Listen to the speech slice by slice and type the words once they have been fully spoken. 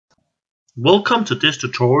Welcome to this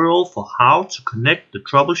tutorial for how to connect the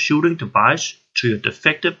troubleshooting device to your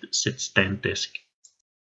defective sit-stand disk.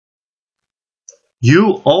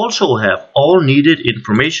 You also have all needed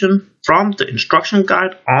information from the instruction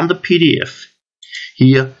guide on the PDF.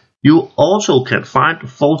 Here you also can find the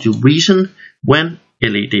faulty reason when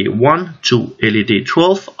LED 1 to LED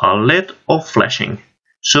 12 are lit or flashing,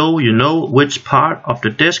 so you know which part of the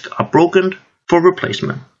disk are broken for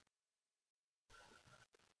replacement.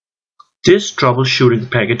 This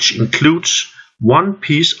troubleshooting package includes one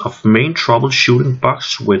piece of main troubleshooting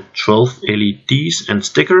box with 12 LEDs and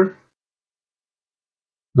sticker,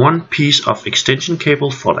 one piece of extension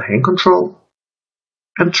cable for the hand control,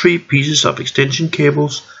 and 3 pieces of extension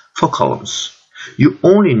cables for columns. You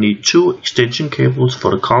only need 2 extension cables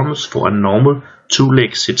for the columns for a normal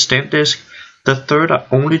 2-leg sit-stand disk. The third are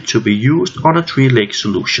only to be used on a 3-leg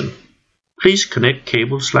solution. Please connect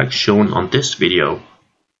cables like shown on this video.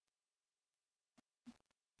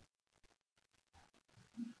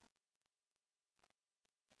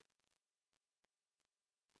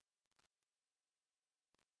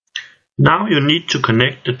 Now you need to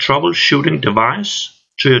connect the troubleshooting device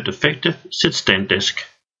to your defective sit-stand disk,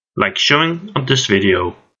 like shown on this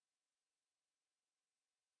video.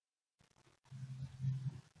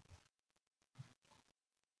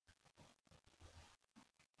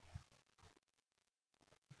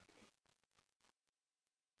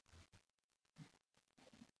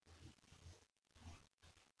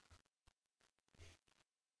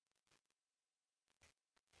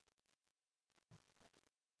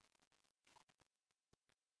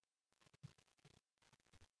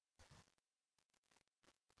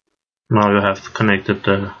 Now you have connected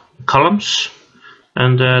the columns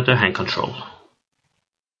and the hand control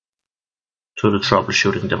to the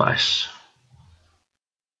troubleshooting device.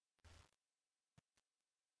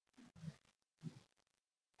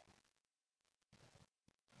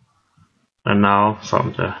 And now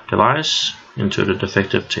from the device into the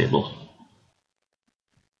defective table.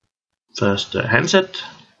 First the handset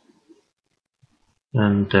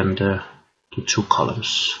and then the 2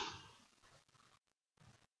 columns.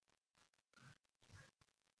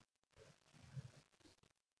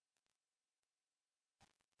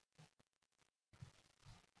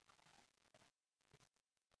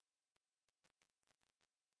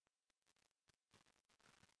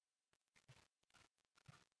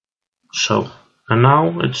 So, and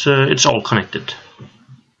now it's all connected.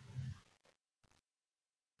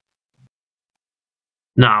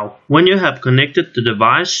 Now, when you have connected the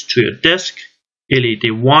device to your desk,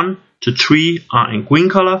 LED 1 to 3 are in green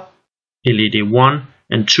color, LED 1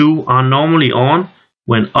 and 2 are normally on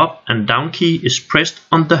when up and down key is pressed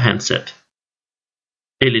on the handset.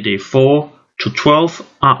 LED 4 to 12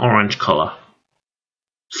 are orange color.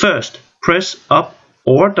 First, press up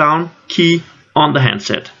or down key on the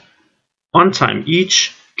handset, one time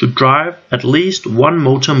each, to drive at least one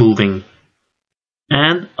motor moving,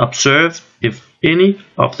 and observe if any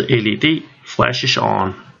of the LED flashes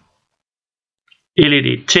on.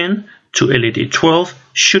 LED 10 to LED 12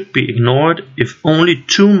 should be ignored if only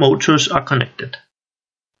 2 motors are connected.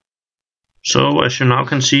 So as you now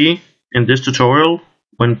can see in this tutorial,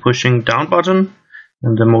 when pushing down button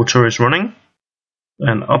and the motor is running,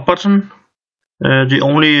 and up button, the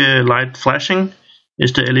only light flashing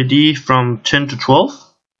is the LED from 10 to 12,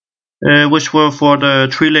 which were for the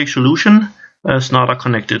 3-leg solution, as not are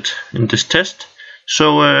connected in this test.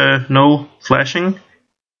 So no flashing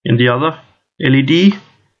in the other LED.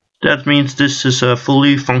 That means this is a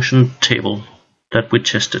fully functional table that we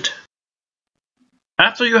tested.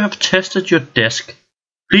 After you have tested your desk,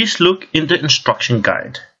 please look in the instruction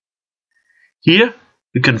guide. Here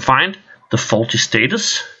you can find the faulty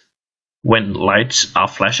status when lights are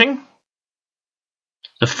flashing,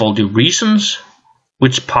 the faulty reasons,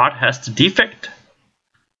 which part has the defect,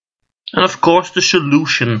 and of course the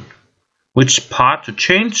solution, which part to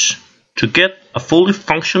change to get a fully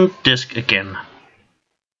functional disk again.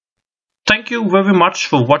 Thank you very much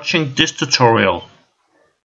for watching this tutorial.